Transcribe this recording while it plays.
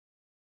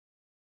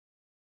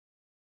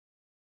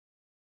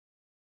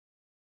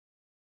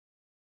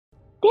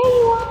There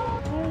you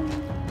are. Hey,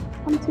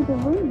 come to the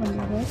room, I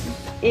guess.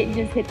 It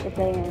just hit the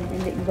fan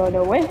and didn't go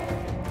nowhere.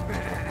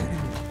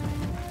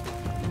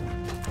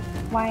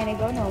 Why didn't it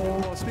go nowhere?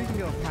 Well,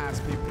 speaking of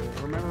past people,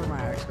 remember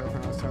my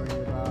ex-girlfriend I was telling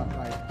you about,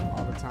 like,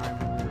 all the time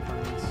when we were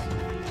friends?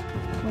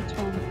 Which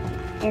one?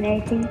 In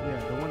 18? Yeah,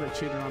 the one that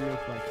cheated on me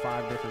with like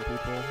 5 different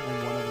people,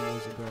 and one of them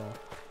was a girl.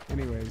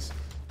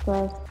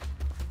 Gross.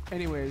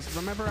 Anyways,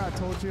 remember I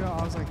told you,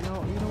 I was like,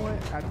 yo, you know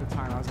what? At the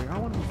time, I was like, I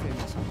want to be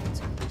famous on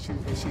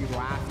YouTube. And she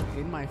laughed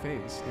in my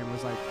face and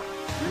was like,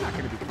 you're not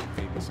going to become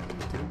famous on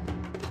YouTube.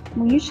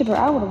 Well, you should have.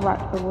 I would have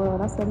rocked the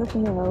world. I said, look at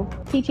you,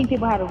 teaching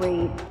people how to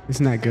read.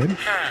 Isn't that good? What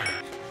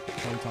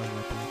are we talking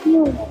about that?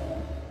 Yeah.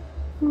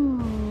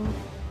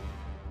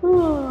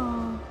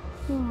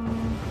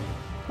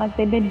 Like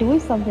they've been doing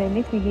something. It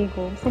makes me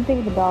giggle. Same thing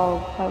with the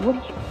dog.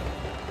 Like,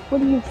 what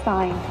do you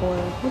sign for?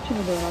 What you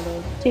were doing all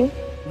day? 2?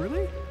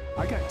 Really?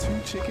 I got 2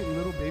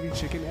 little baby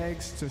chicken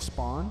eggs to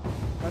spawn.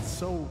 That's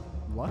so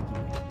lucky.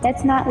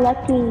 That's not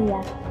lucky.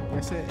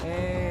 Yes, it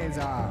is.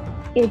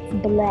 It's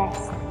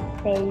blessed,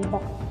 babe.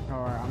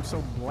 Alright, I'm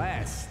so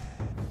blessed.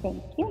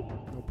 Thank you.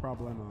 No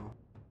problemo.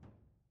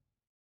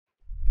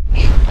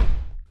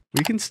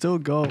 We can still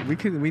go.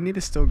 We need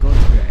to still go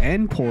to the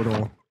end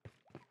portal.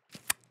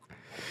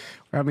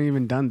 We haven't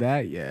even done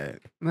that yet.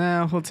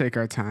 Nah, we'll take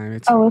our time.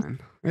 It's fine.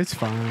 It's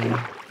fine.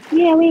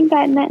 Yeah, we ain't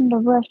got nothing to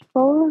rush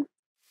for.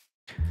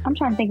 I'm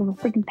trying to think of a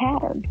freaking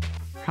pattern.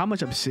 How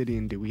much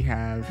obsidian do we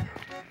have?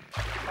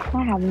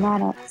 I have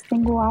not a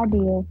single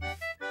idea.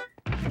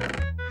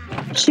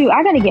 Shoot,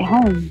 I gotta get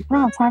home. I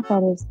don't have time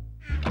for this.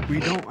 We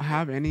don't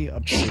have any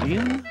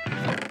obsidian?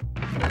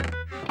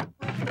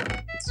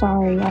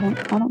 Sorry, I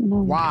don't know.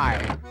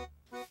 Why?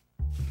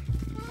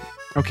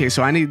 Okay,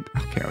 so I need...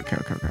 Okay.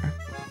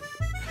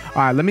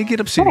 Alright, let me get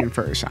obsidian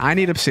first. I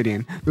need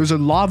obsidian. There's a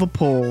lava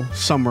pool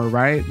somewhere,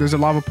 right? There's a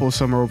lava pool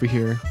somewhere over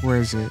here. Where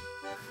is it?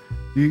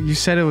 You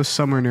said it was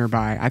somewhere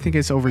nearby. I think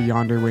it's over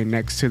yonder way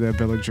next to the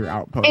villager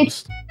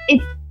outpost.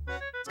 It's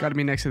got to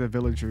be next to the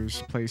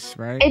villager's place,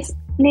 right? It's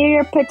near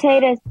your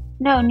potatoes.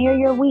 No, near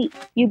your wheat.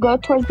 You go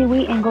towards the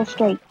wheat and go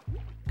straight.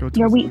 Go towards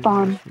your wheat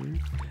farm.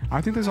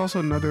 I think there's also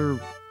another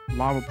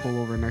lava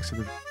pool over next to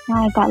the...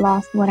 I got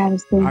lost what I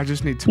was doing. I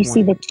just need 20. You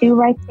see the 2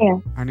 right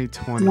there. I need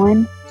 20.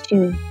 1,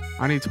 2.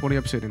 I need 20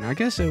 obsidian. I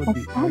guess it would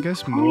be... I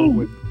guess more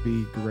would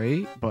be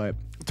great, but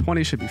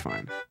 20 should be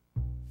fine.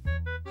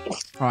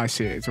 Oh, I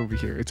see it. It's over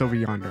here. It's over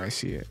yonder. I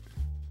see it.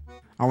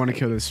 I want to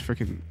kill this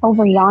freaking...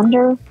 Over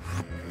yonder?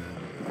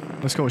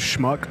 Let's go,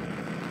 schmuck.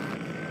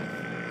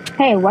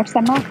 Hey, watch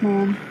that mouth,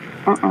 man.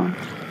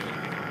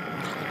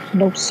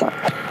 No, sir.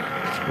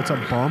 What's up,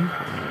 bum?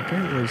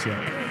 Okay, where is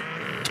that?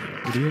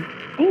 Idiot.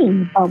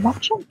 Hey,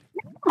 watch your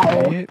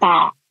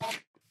mouth.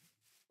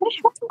 What's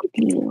wrong with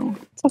you?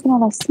 Talking all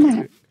that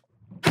smack.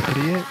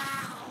 Idiot.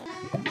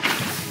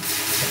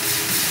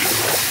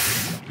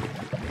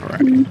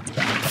 Alright.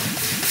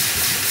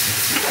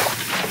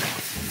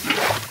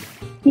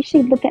 You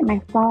should look at my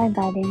flower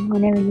garden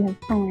whenever you have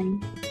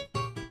time.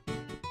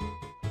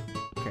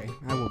 Okay,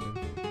 I will do.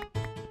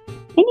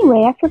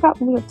 Anyway, I forgot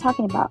what we were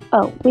talking about.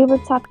 Oh, we were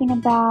talking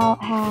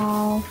about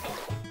how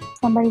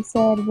somebody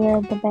said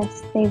we're the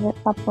best favorite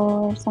couple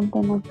or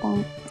something like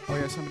that. Oh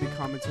yeah, somebody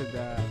commented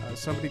that.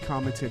 Somebody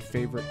commented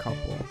favorite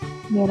couple.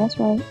 Yeah, that's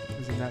right.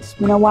 Isn't that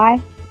smart? You know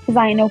why? Because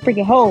I ain't no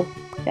freaking hoe.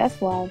 That's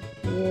why.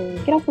 Yeah.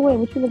 Get off the way.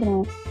 What you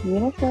looking at? Yeah,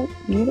 that's right.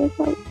 Yeah, that's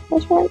right.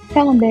 That's right.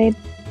 Tell them, babe.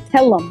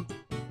 Tell them.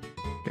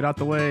 Get out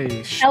the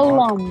way.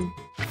 Tell them.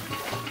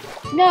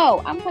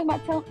 No, I'm talking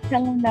about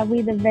tell them that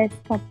we're the best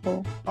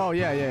couple. Oh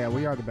yeah.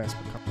 We are the best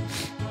couple.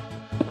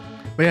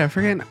 But yeah,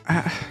 freaking.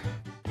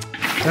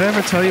 Did I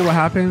ever tell you what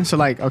happened? So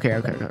like,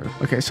 okay.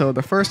 So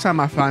the first time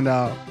I found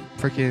out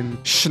freaking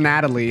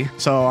schnattily.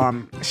 So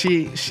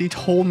she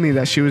told me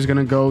that she was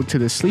gonna go to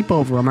the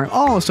sleepover. I'm like,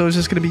 oh, so it's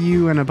just gonna be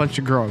you and a bunch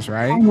of girls,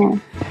 right?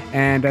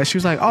 And she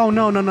was like, oh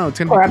no, it's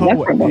gonna be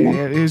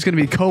co-ed. It was gonna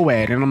be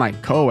co-ed, and I'm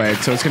like, co-ed,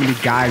 so it's gonna be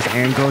guys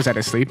and girls at a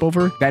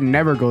sleepover? That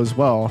never goes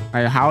well.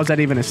 Like, how is that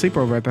even a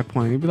sleepover at that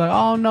point? You'd be like,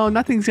 oh no,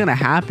 nothing's gonna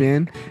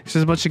happen. It's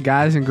just a bunch of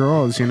guys and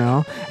girls, you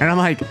know? And I'm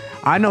like,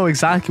 I know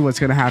exactly what's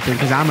gonna happen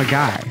because I'm a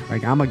guy.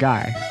 Like, I'm a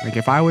guy. Like,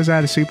 if I was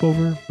at a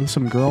sleepover with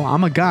some girl,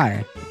 I'm a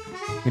guy.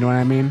 You know what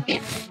I mean?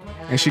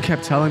 And she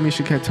kept telling me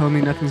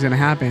nothing's gonna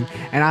happen.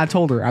 And I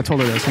told her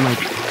this. I'm like,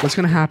 what's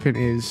gonna happen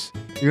is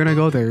you're gonna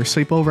go there,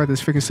 sleep over at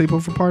this freaking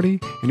sleepover party,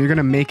 and you're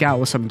gonna make out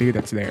with some dude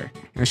that's there.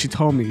 And she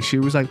told me, she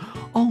was like,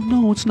 oh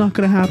no, it's not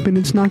gonna happen.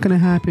 It's not gonna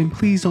happen.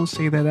 Please don't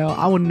say that out.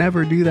 I would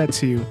never do that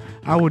to you.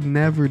 I would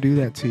never do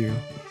that to you.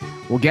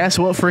 Well, guess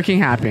what freaking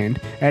happened?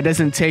 It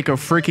doesn't take a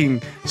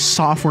freaking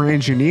software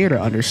engineer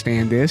to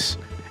understand this.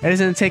 It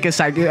doesn't take a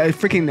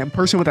freaking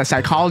person with a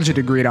psychology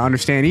degree to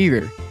understand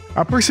either.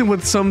 A person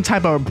with some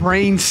type of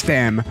brain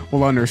stem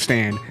will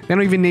understand. They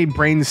don't even need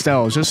brain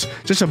cells,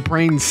 just a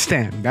brain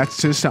stem. That's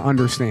just to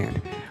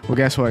understand. Well,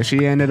 guess what?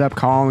 She ended up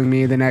calling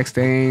me the next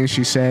day, and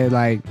she said,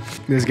 like,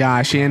 this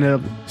guy, she ended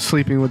up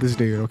sleeping with this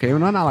dude, okay?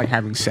 Well, not like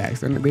having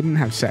sex. They didn't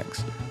have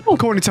sex.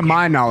 According to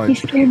my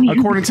knowledge.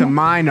 According to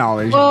my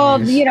knowledge.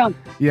 Well, you don't.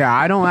 Yeah,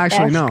 I don't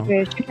actually know.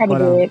 True. She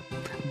probably did.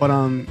 But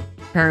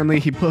apparently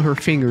he put her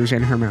fingers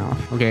in her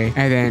mouth, okay?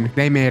 And then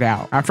they made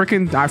out. I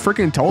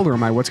freaking told her,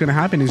 I'm like, what's gonna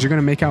happen is you're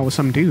gonna make out with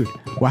some dude.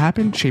 What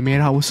happened? She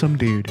made out with some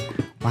dude.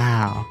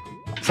 Wow.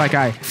 It's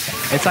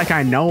like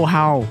I know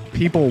how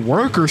people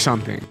work or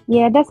something.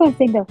 Yeah, that's what I'm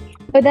saying though.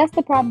 But that's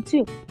the problem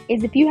too.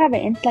 Is if you have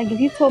like if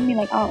you told me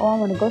like, oh, I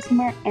want to go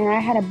somewhere, and I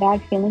had a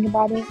bad feeling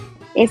about it,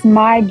 it's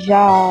my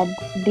job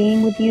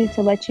being with you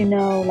to let you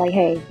know, like,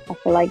 hey, I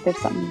feel like there's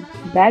something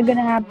bad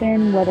gonna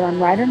happen, whether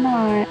I'm right or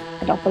not.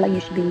 I don't feel like you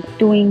should be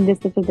doing this,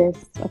 or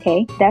this.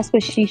 Okay, that's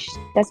what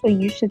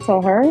you should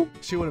tell her.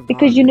 She would have,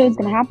 because you knew it's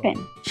gonna happen.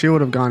 She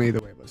would have gone either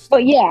way,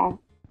 but yeah,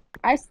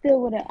 I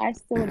still would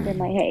have been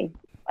like, hey,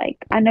 like,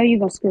 I know you're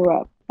gonna screw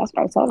up. That's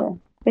what I told her.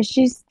 But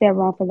she's still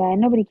wrong for that. And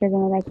nobody cares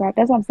about that crap.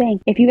 That's what I'm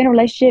saying. If you're in a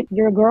relationship,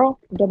 you're a girl,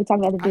 don't be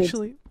talking to other dudes.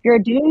 Actually, if you're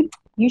a dude,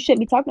 you shouldn't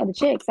be talking to other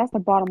chicks. That's the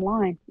bottom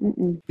line.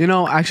 You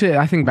know, actually,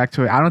 I think back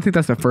to it. I don't think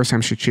that's the first time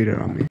she cheated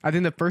on me. I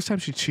think the first time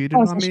she cheated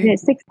on me. She did it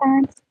 6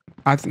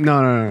 times?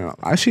 No.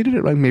 I cheated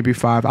it like maybe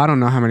 5. I don't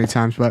know how many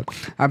times, but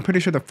I'm pretty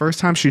sure the first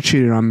time she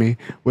cheated on me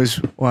was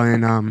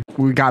when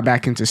we got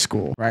back into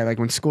school, right? Like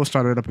when school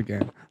started up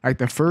again. Like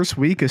the first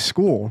week of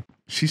school,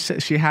 she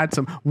said she had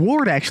some.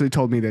 Ward actually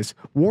told me this.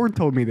 Ward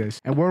told me this.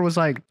 And Ward was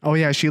like, oh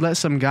yeah, she let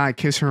some guy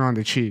kiss her on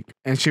the cheek.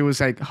 And she was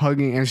like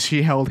hugging, and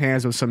she held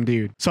hands with some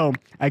dude. So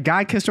a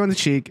guy kissed her on the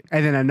cheek,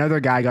 and then another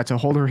guy got to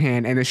hold her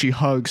hand, and then she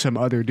hugged some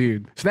other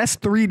dude. So that's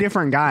 3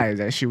 different guys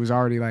that she was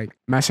already like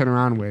messing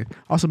around with.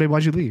 Also, babe,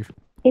 why'd you leave?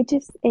 It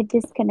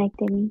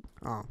disconnected me.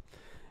 Oh.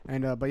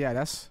 And but yeah,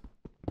 that's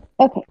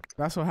okay.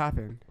 That's what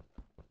happened.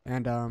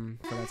 And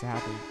for that to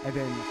happen. And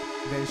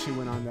then she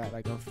went on that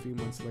like a few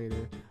months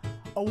later.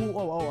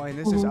 Oh, and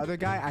this other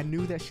guy, I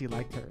knew that she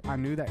liked her. I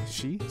knew that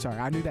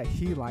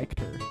he liked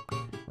her,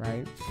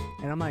 right?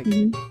 And I'm like,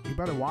 you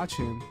better watch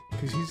him,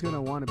 because he's going to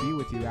want to be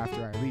with you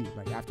after I leave,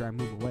 like after I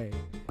move away.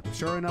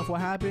 Sure enough,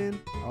 what happened?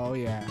 Oh,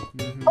 yeah.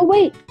 Oh,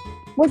 wait.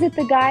 Was it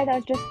the guy that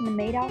was dressed in the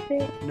maid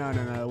outfit? No,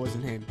 it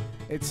wasn't him.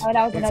 That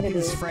was another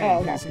his dude.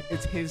 friend. Oh, okay.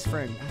 It's his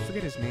friend. I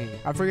forget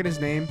his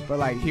name. But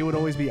like, he would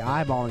always be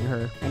eyeballing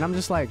her, and I'm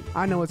just like,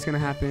 I know what's gonna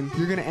happen.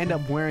 You're gonna end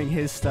up wearing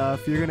his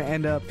stuff. You're gonna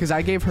end up, because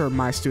I gave her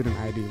my student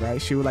ID,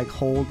 right? She would like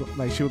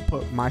she would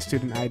put my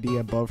student ID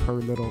above her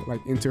little,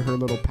 like into her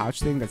little pouch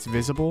thing that's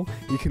visible.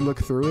 You can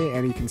look through it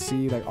and you can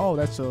see like, oh,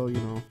 that's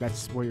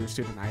that's where your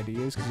student ID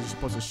is, because you're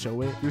supposed to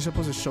show it. You're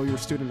supposed to show your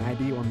student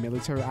ID or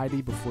military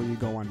ID before you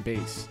go on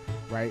base,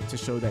 right? To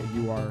show that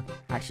you are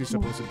actually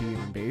supposed to be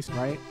on base,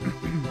 right?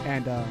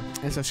 And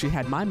so she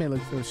had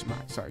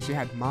she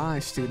had my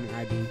student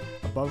ID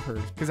above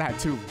hers, because I had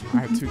 2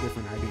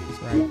 different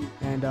IDs, right?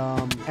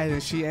 And then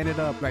she ended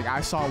up, like,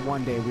 I saw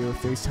one day, we were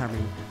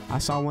FaceTiming, I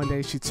saw one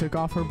day she took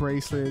off her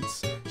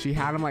bracelets, she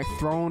had them like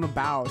thrown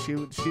about, she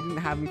didn't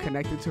have them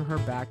connected to her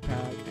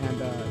backpack,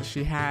 and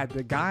she had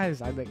that guy's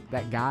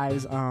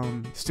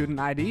student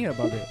ID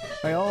above it.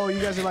 Like, oh, you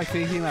guys are like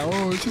thinking like,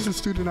 oh, it's just a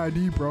student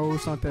ID, bro,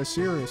 it's not that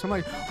serious. I'm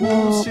like,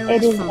 well, it's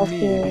serious for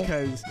me,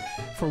 because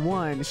for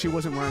one, she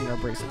wasn't wearing our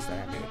bracelets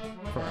that I made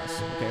for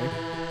us, okay?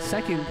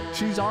 Second,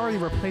 she's already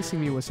replacing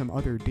me with some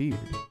other dude,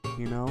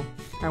 you know?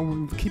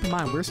 And keep in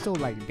mind, we're still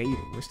like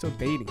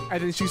dating.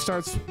 And then she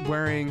starts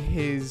wearing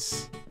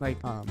his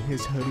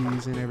his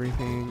hoodies and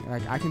everything.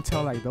 Like, I can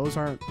tell like those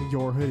aren't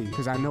your hoodies,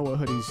 because I know what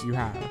hoodies you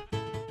have.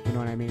 You know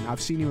what I mean?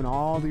 I've seen you in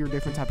all your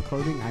different type of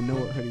clothing. I know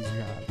what hoodies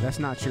you have. That's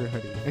not your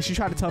hoodie. And she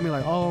tried to tell me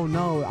like, oh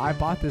no, I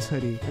bought this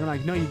hoodie. And I'm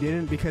like, no, you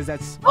didn't, because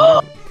that's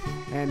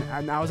and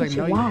I was like,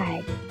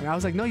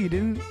 no, you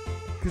didn't,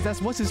 because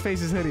that's what's his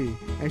face's hoodie.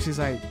 And she's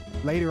like,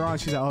 later on,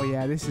 she's like, oh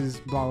yeah, this is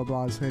blah blah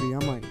blah's hoodie.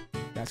 I'm like,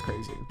 that's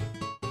crazy.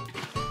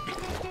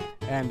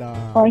 And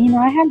well,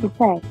 I have the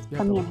text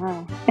from me and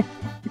her.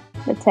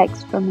 The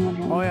text from me and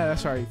her. Oh yeah,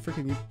 that's right.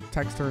 Freaking you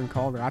text her and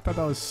called her. I thought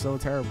that was so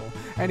terrible.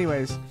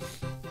 Anyways,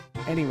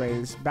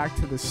 back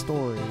to the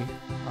story.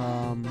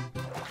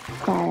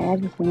 Sorry, I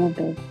just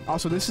remembered.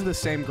 Also, this is the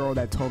same girl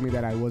that told me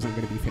that I wasn't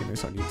going to be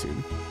famous on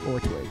YouTube or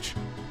Twitch.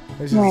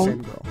 This is the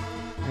same girl.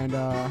 And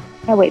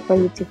I wait for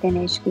you to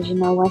finish, because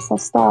once I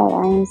start,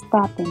 I ain't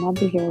stopping. I'll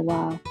be here a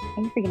while.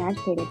 I'm freaking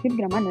agitated. People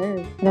get on my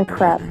nerves. They're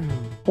crap.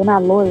 They're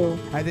not loyal.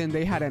 And then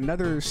they had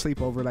another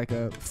sleepover, like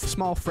a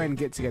small friend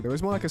get together. It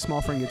was more like a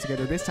small friend get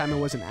together. This time it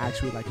wasn't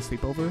actually like a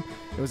sleepover.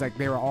 It was like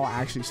they were all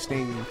actually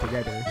staying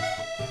together.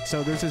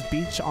 So there's this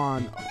beach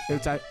on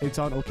it's on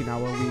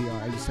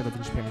Okinawa. I used to live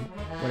in Japan,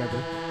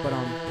 whatever. But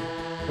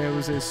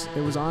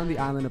it was on the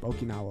island of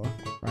Okinawa,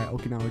 right?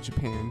 Okinawa,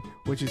 Japan,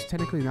 which is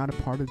technically not a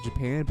part of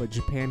Japan, but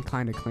Japan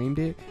kind of claimed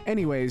it.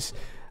 Anyways,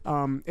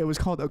 it was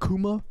called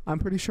Okuma. I'm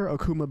pretty sure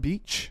Okuma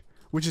Beach,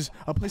 which is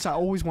a place I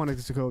always wanted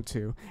to go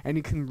to. And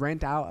you can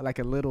rent out like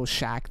a little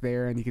shack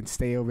there, and you can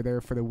stay over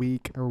there for the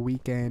week or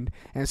weekend.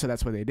 And so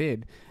that's what they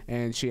did.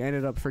 And she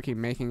ended up freaking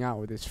making out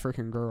with this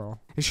freaking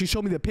girl. And she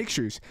showed me the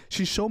pictures.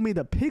 She showed me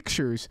the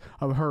pictures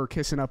of her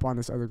kissing up on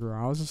this other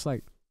girl. I was just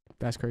like,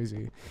 that's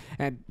crazy.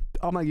 And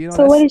I'm like,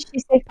 So what did she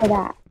say for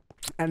that?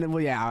 And then,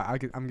 well, yeah,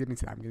 I'm getting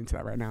to that. I'm getting to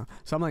that right now.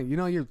 So I'm like,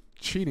 you're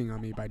cheating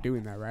on me by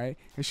doing that, right?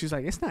 And she's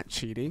like, it's not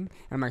cheating. And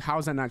I'm like, how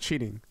is that not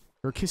cheating?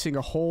 You're kissing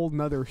a whole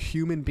nother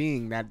human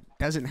being that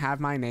doesn't have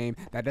my name,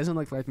 that doesn't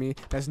look like me,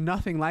 that's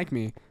nothing like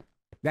me,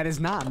 that is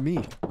not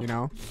me,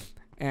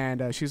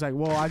 And she's like,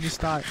 well, I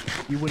just thought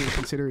you wouldn't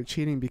consider it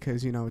cheating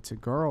because, it's a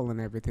girl and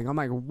everything. I'm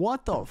like,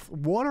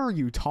 what are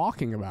you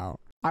talking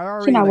about? I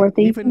already, she's not worth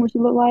it. Even what she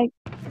look like.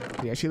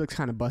 Yeah, she looks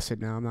kind of busted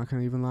now. I'm not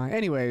gonna even lie.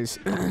 Anyways,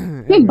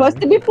 You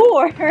busted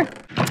before.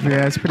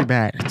 Yeah, it's pretty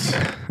bad.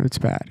 It's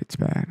bad. It's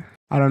bad.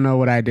 I don't know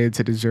what I did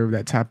to deserve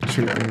that type of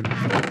treatment.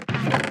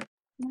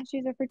 No,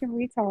 she's a freaking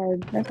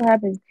retard. That's what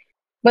happens.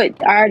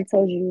 But I already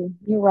told you,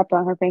 you were up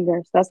on her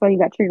fingers. That's why you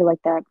got treated like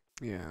that.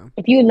 Yeah.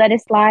 If you let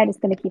it slide, it's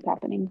gonna keep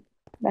happening.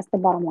 That's the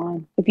bottom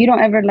line. If you don't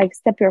ever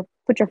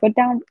put your foot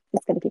down,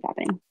 it's gonna keep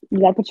happening. You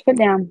gotta put your foot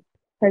down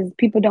because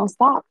people don't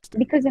stop.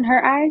 Because in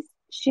her eyes,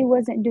 she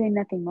wasn't doing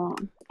nothing wrong.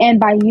 And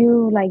by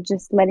you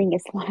just letting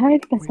it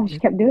slide, that's why she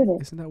kept doing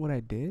it. Isn't that what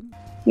I did?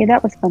 Yeah,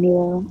 that was funny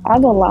though. I'll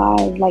go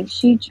live.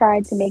 She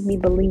tried to make me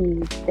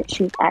believe that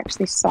she was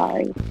actually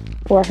sorry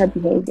for her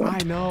behavior.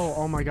 I know.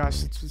 Oh my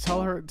gosh.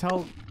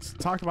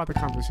 Talk about the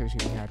conversation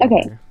you had.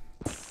 Okay.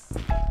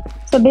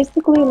 So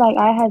basically,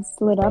 I had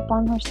slid up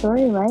on her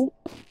story, right?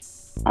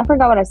 I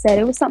forgot what I said.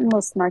 It was something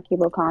little snarky,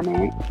 little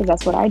comment, because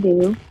that's what I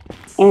do.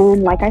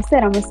 And like I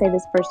said, I'm going to say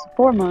this first and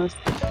foremost.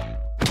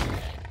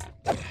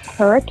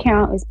 Her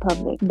account is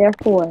public.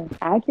 Therefore,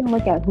 I can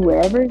look at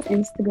whoever's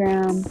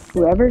Instagram,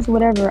 whoever's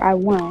whatever I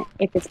want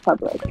if it's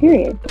public,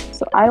 period.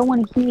 So I don't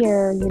want to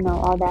hear,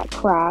 all that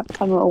crap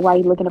talking about why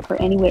you looking up her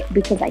anyway,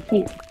 because I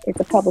can't. It's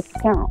a public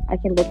account. I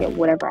can look at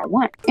whatever I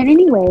want. And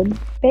anyway,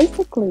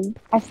 basically,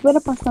 I slid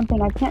up on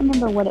something. I can't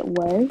remember what it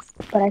was,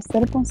 but I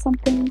slid up on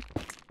something.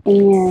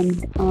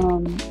 And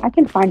I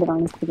can find it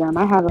on Instagram.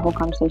 I have a whole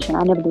conversation.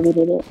 I never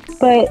deleted it.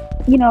 But,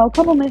 a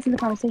couple minutes in the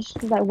conversation,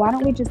 she's like, why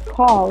don't we just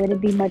call? It'd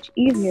be much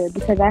easier.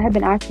 Because I had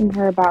been asking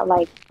her about,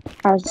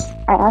 I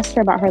asked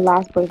her about her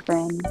last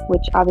boyfriend,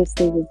 which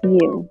obviously was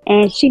you.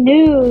 And she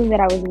knew that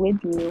I was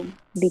with you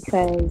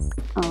because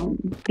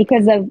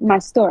of my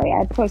story.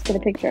 I posted a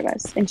picture of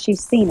us and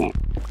she's seen it.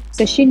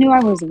 So she knew I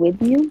was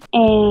with you.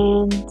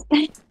 And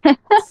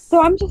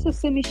so I'm just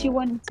assuming she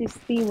wanted to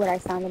see what I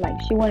sounded like.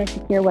 She wanted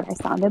to hear what I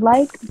sounded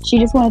like. She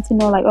just wanted to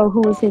know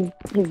who was his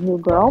new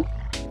girl.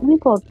 Let me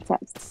pull up the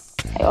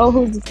text.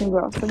 Who's this new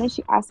girl? So then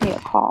she asked me to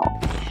call.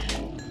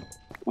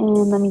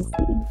 And let me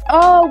see.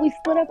 Oh, we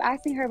split up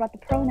asking her about the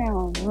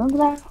pronoun. Remember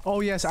that?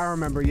 Oh yes, I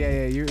remember.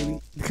 Yeah.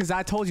 Because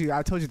I told you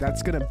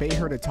that's gonna bait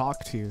her to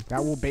talk to you.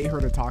 That will bait her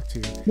to talk to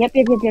you. Yep.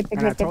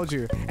 And I told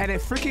you, and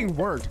it freaking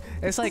worked.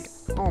 It's like,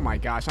 oh my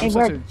gosh, I'm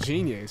such a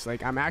genius.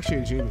 I'm actually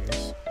a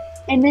genius.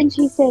 And then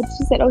she said,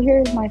 oh,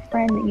 here's my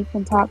friend that you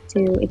can talk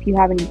to if you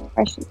have any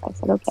questions. I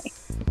said, okay.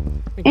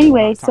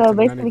 Anyway, so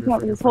basically we came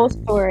up with this whole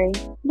story.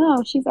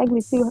 No, she's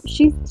ugly too.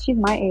 She's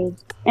my age.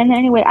 And then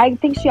anyway, I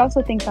think she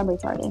also thinks I'm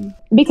retarded.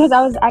 Because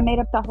I made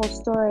up that whole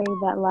story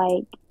that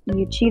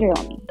you cheated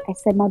on me. I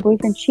said my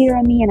boyfriend cheated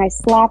on me and I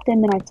slapped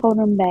him and I told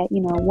him that,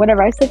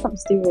 whatever. I said something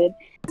stupid.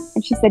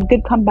 And she said,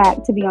 good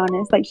comeback, to be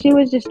honest. She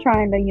was just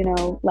trying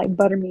to,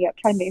 butter me up,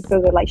 trying to make me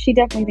feel good. She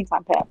definitely thinks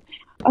I'm pep.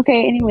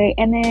 Okay, anyway,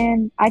 and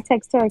then I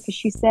text her because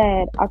she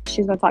said she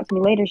was going to talk to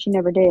me later. She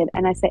never did.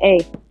 And I said, hey,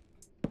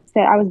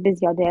 I was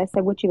busy all day. I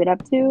said, what you been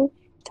up to?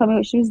 Told me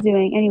what she was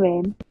doing.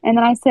 Anyway, and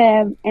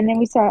then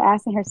we started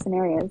asking her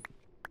scenarios.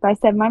 So I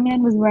said, my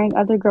man was wearing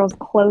other girls'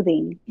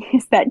 clothing.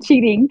 Is that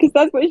cheating? Because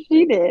that's what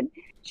she did.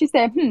 She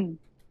said,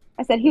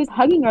 I said, he was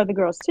hugging other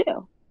girls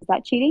too. Is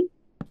that cheating?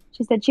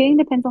 She said, cheating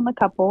depends on the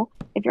couple.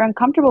 If you're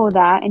uncomfortable with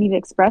that and you've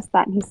expressed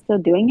that and he's still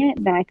doing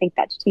it, then I think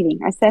that's cheating.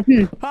 I said,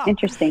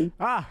 interesting.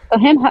 So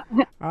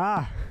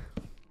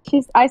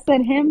I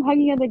said, him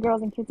hugging other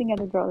girls and kissing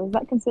other girls, is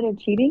that considered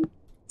cheating?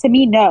 To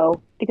me,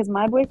 no. Because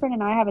my boyfriend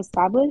and I have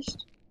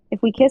established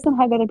if we kiss and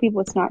hug other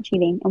people, it's not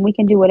cheating. And we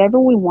can do whatever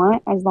we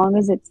want as long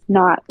as it's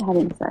not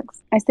having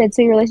sex. I said,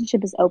 so your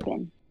relationship is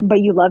open,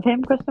 but you love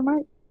him, ?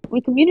 We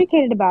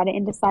communicated about it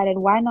and decided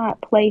why not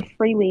play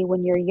freely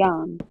when you're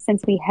young,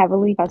 since we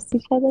heavily trust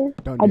each other.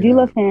 I do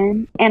love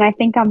him, and I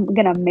think I'm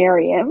going to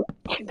marry him.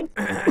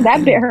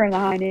 That bit her in the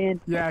hind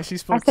end. Yeah, she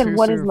spoke I said, too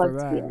what soon is love for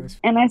to that. you?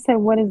 And I said,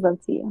 what is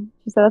love to you?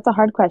 She said, that's a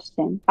hard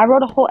question. I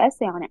wrote a whole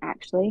essay on it,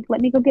 actually.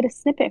 Let me go get a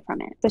snippet from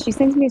it. So she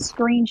sends me a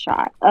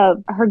screenshot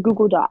of her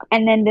Google Doc.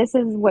 And then this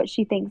is what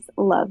she thinks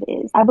love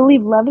is. I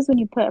believe love is when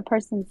you put a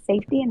person's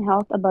safety and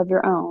health above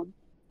your own.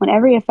 When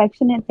every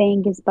affectionate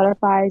thing gives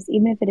butterflies,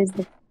 even if it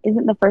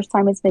isn't the first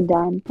time it's been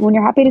done. When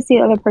you're happy to see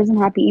the other person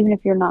happy, even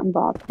if you're not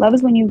involved. Love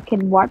is when you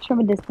can watch from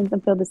a distance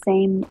and feel the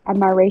same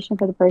admiration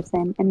for the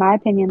person. In my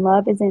opinion,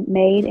 love isn't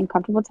made in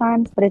comfortable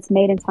times, but it's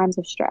made in times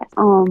of stress.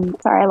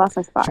 Sorry, I lost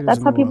my spot. She That's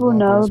doesn't how know what people love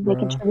know is, they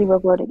can bro. truly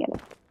work well together.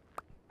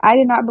 I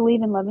do not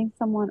believe in loving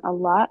someone a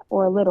lot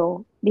or a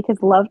little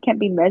because love can't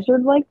be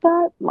measured like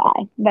that.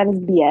 Lie. That is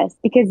BS.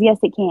 Because yes,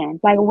 it can.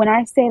 Like when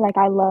I say like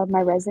I love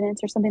my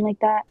residents or something like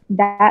that,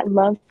 that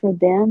love for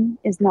them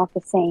is not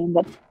the same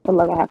that the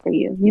love I have for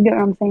you. You get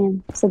what I'm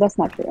saying? So that's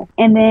not true.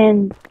 And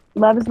then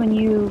love is when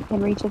you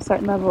can reach a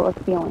certain level of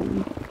feeling.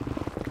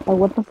 Like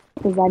what the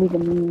does that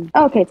even mean?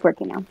 Oh, okay, it's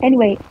working now.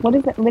 Anyway, what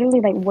is it literally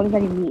like what does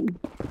that even mean?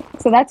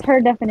 So that's her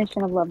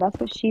definition of love. That's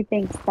what she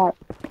thinks that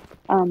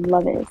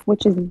love is,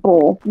 which is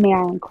bull. May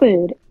I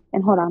include?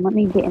 And hold on, let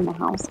me get in the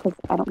house because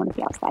I don't want to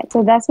be outside.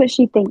 So that's what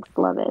she thinks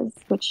love is,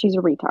 which she's a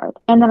retard.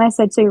 And then I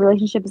said, so your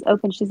relationship is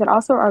open. She said,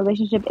 also, our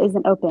relationship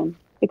isn't open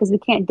because we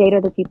can't date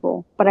other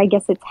people. But I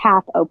guess it's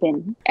half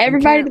open. You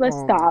Everybody, can't. let's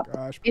Oh my stop.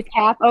 gosh. It's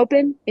half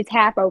open. It's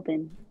half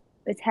open.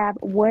 It's half.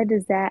 What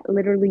does that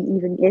literally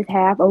even? Is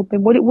half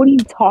open? What are you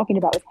talking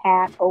about? It's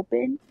half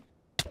open.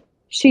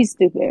 She's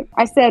stupid.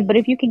 I said, but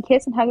if you can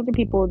kiss and hug other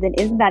people, then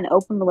isn't that an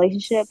open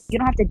relationship? You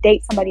don't have to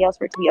date somebody else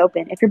for it to be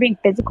open. If you're being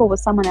physical with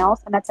someone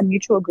else and that's a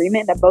mutual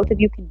agreement that both of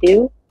you can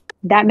do,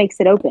 that makes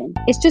it open.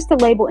 It's just a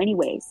label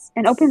anyways.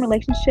 An open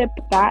relationship,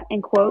 that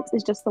in quotes,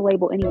 is just a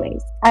label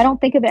anyways. I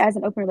don't think of it as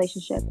an open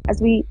relationship,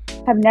 as we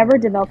have never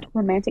developed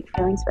romantic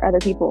feelings for other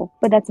people.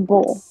 But that's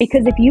bull.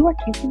 Because if you are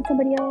kissing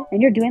somebody else and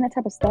you're doing that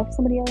type of stuff for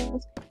somebody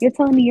else, you're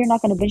telling me you're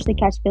not going to eventually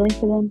catch feelings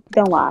for them?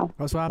 Don't lie.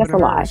 That's what happened That's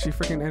to a her. lie. She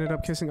freaking ended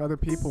up kissing other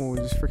people and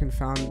just freaking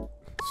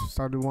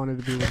started wanting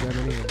to be with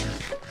them anyway.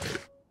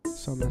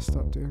 So messed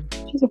up, dude.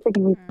 She's a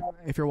freaking retard.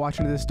 If you're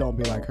watching this, don't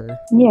be like her.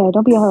 Yeah,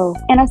 don't be a hoe.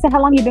 And I said, how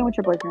long you been with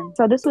your boyfriend?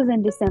 So this was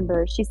in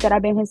December. She said,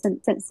 I've been here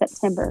since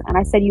September. And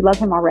I said, you love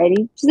him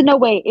already? She said, no,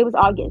 wait, it was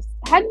August.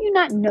 How do you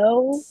not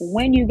know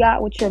when you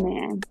got with your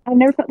man? I've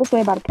never felt this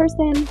way about a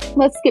person.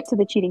 Let's skip to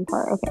the cheating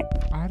part. Okay.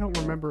 I don't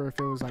remember if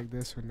it was like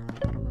this or not.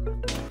 I don't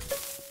remember.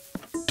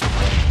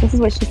 This is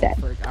what she said.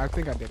 I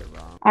think I did it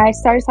wrong. I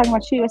started talking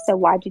about you. I said,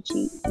 why'd you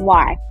cheat?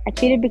 Why? I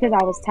cheated because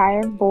I was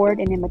tired, bored,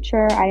 and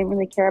immature. I didn't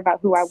really care about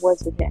who I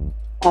was with him.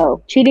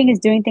 Oh, cheating is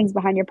doing things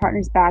behind your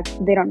partner's back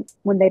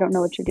when they don't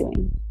know what you're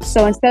doing.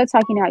 So instead of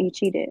talking out, you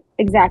cheated.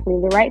 Exactly.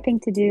 The right thing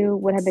to do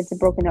would have been to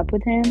broken up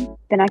with him.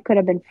 Then I could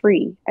have been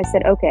free. I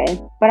said,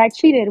 okay. But I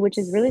cheated, which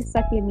is really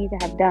sucky of me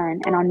to have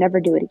done, and I'll never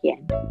do it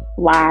again.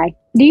 Lie.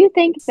 Do you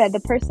think that the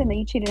person that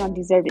you cheated on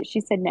deserved it?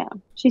 She said no.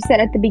 She said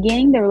at the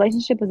beginning, the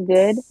relationship was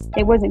good.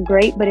 It wasn't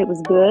great, but it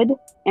was good.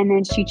 And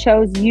then she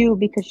chose you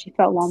because she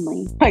felt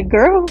lonely. Like,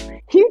 girl,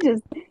 you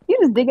just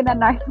digging that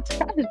knife.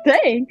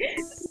 Dang,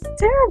 this is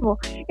terrible.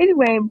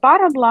 Anyway,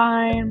 bottom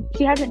line,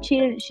 she hasn't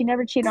cheated. She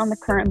never cheated on the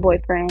current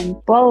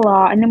boyfriend. Blah, blah,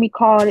 blah. And then we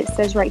called, it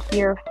says right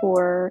here,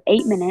 for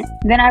 8 minutes.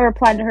 Then I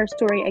replied to her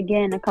story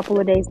again a couple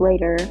of days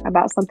later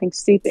about something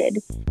stupid.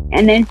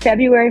 And then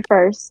February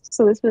 1st,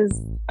 so this was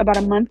about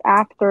a month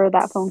after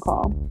that phone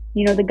call,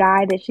 you know, the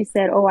guy that she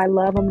said, oh, I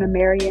love him, I'm gonna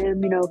marry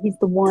him, you know, he's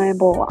the one,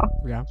 blah, blah.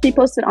 Yeah. She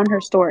posted on her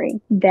story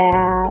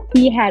that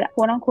he had,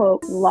 quote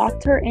unquote,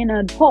 locked her in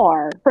a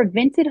car,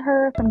 prevented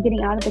her from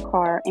getting out of the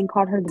car, and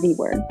called her the V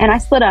word. And I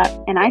split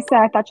up and I said,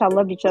 I thought y'all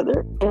loved each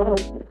other.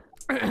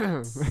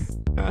 I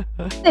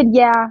said,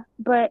 yeah,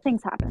 but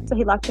things happen. So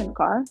he locked her in the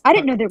car. I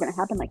didn't know they were going to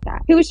happen like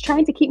that. He was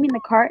trying to keep me in the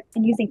car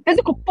and using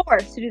physical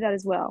force to do that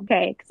as well.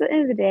 Okay, because at the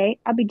end of the day,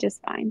 I'll be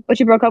just fine. But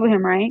you broke up with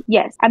him, right?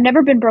 Yes. I've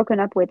never been broken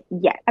up with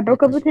yet. I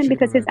broke up with him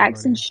because his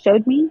actions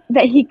showed me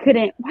that he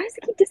couldn't. Why does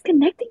he keep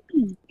disconnecting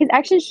me? His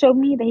actions showed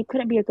me that he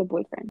couldn't be a good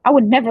boyfriend. I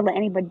would never let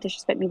anybody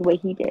disrespect me the way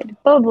he did.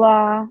 Blah,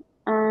 blah.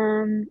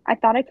 I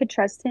thought I could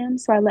trust him,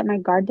 so I let my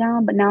guard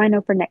down, but now I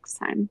know for next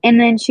time. And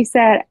then she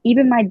said,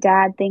 even my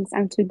dad thinks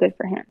I'm too good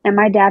for him. And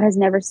my dad has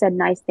never said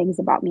nice things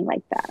about me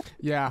like that.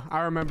 Yeah,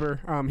 I remember.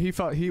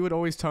 He would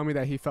always tell me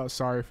that he felt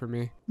sorry for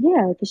me.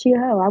 Yeah, because she a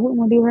hoe. I wouldn't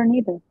want to be with her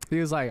neither. He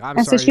was like, I'm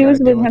and sorry so she you was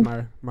gotta with deal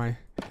him.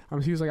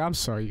 with he was like, I'm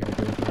sorry you gotta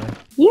deal with my.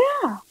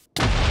 Yeah.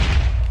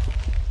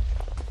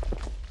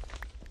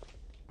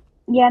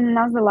 Yeah, and then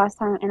that was the last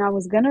time, and I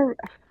was gonna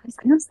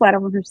slide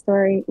up on her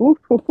story. Ooh,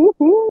 hoo, hoo,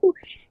 hoo.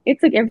 It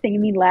took everything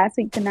in me last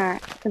week to not,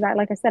 because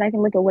like I said, I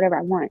can look at whatever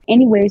I want.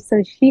 Anyway,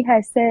 so she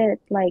has said,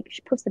 like,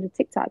 she posted a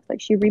TikTok,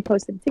 like she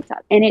reposted a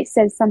TikTok, and it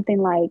says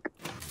something like,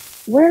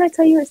 where did I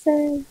tell you it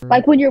says?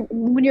 Like when you're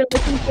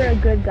looking for a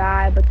good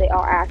guy, but they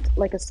all act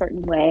like a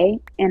certain way.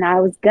 And I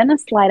was gonna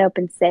slide up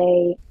and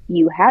say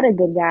you had a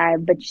good guy,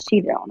 but you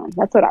cheated on him.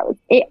 That's what I was.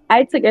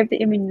 I took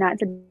everything in me not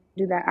to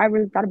do that. I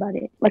really thought about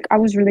it. Like I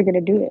was really gonna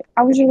do it.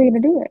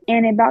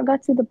 And it about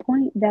got to the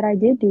point that I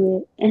did do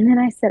it. And then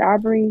I said,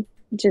 Aubrey,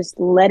 just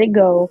let it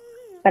go.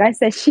 But I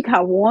said she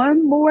got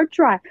one more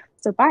try.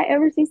 So if I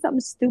ever see something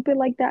stupid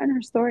like that in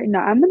her story, no,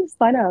 I'm gonna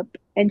slide up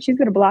and she's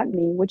gonna block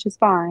me, which is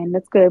fine.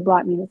 That's good.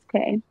 Block me. That's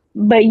okay.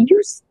 But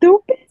you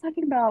stupid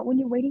talking about when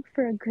you're waiting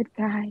for a good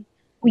guy,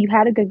 when you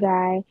had a good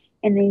guy,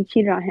 and then you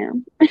cheated on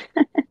him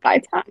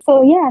 5 times.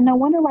 So yeah, no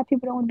wonder why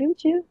people don't want to be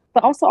with you.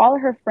 But also, all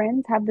of her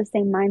friends have the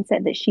same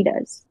mindset that she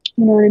does.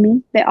 You know what I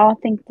mean? They all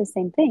think the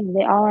same thing.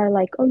 They all are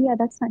like, oh yeah,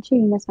 that's not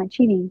cheating. That's not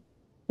cheating.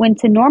 When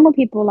to normal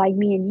people like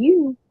me and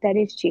you, that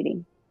is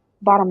cheating.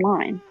 Bottom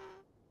line,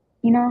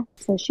 you know.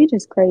 So she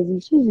just crazy.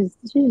 She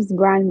just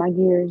grind my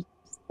gears.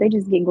 They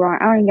just get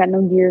grind. I ain't got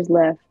no gears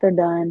left. They're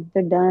done.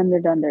 They're done. They're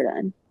done. They're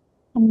done.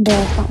 I'm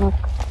done.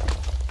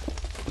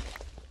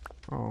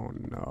 Oh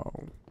no.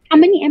 How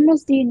many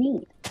emeralds do you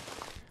need?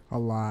 A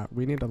lot.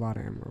 We need a lot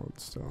of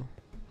emeralds still.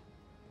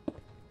 But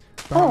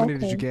Oh, how many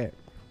okay. did you get?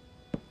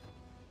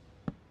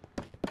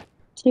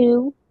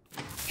 2.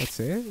 That's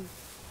it?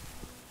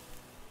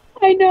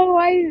 I know.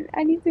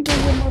 I need to go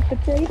get more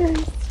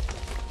potatoes.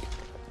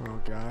 Oh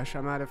gosh,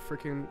 I'm out of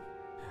freaking...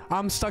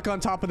 I'm stuck on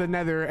top of the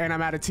nether and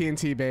I'm out of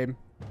TNT, babe.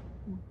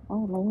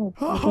 Oh Lord.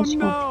 I Oh guess you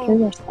have to no! kill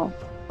yourself.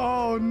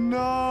 Oh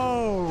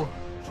no!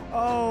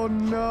 Oh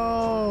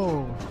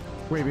no!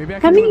 Wait, maybe I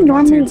How can do it many with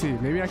one normally?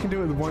 TNT. Maybe I can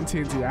do it with one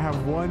TNT. I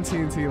have one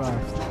TNT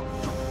left.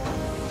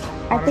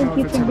 I don't think know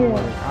you if it's can gonna do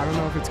work. it. I don't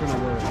know if it's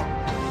gonna work.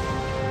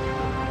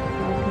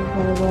 I think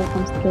it'll work.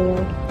 I'm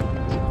scared.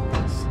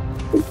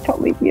 Please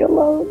don't leave me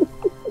alone.